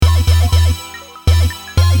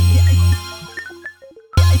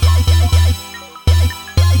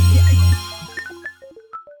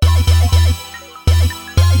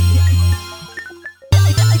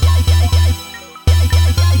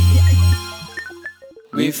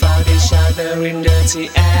We found each other in dirty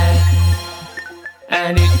air,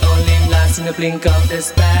 and it only lasts in the blink of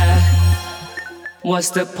despair. What's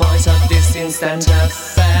the point of this instant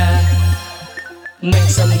affair? Make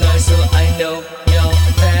some noise so I know you're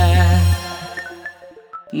there.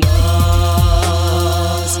 Mosquito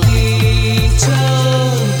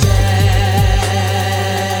dance.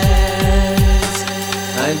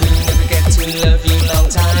 I will never get to love you long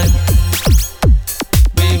time.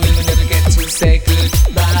 We will never get to say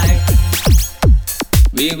goodbye.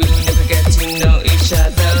 We will never get to know each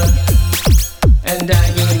other, and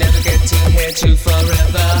I will never get to hate you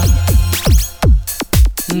forever.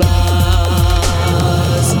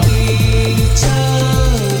 Mosquito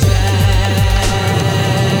dance.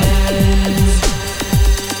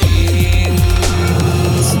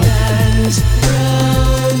 Instant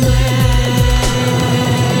romance.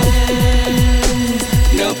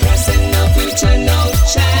 No present, no future, no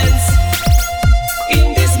chance. In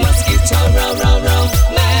this mosquito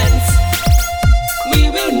romance, we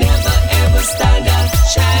will never ever stand a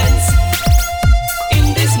chance. In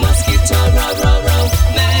this mosquito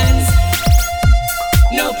romance,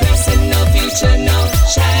 no present, no future, no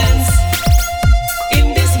chance. In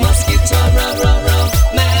this mosquito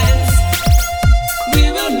romance, we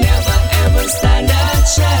will never ever stand a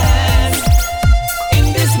chance. In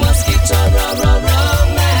this mosquito romance,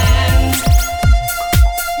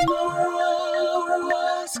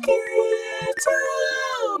 mosquito,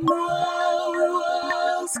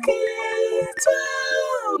 mosquito,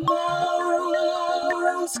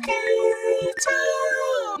 mosquito,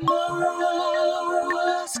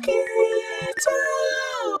 mosquito.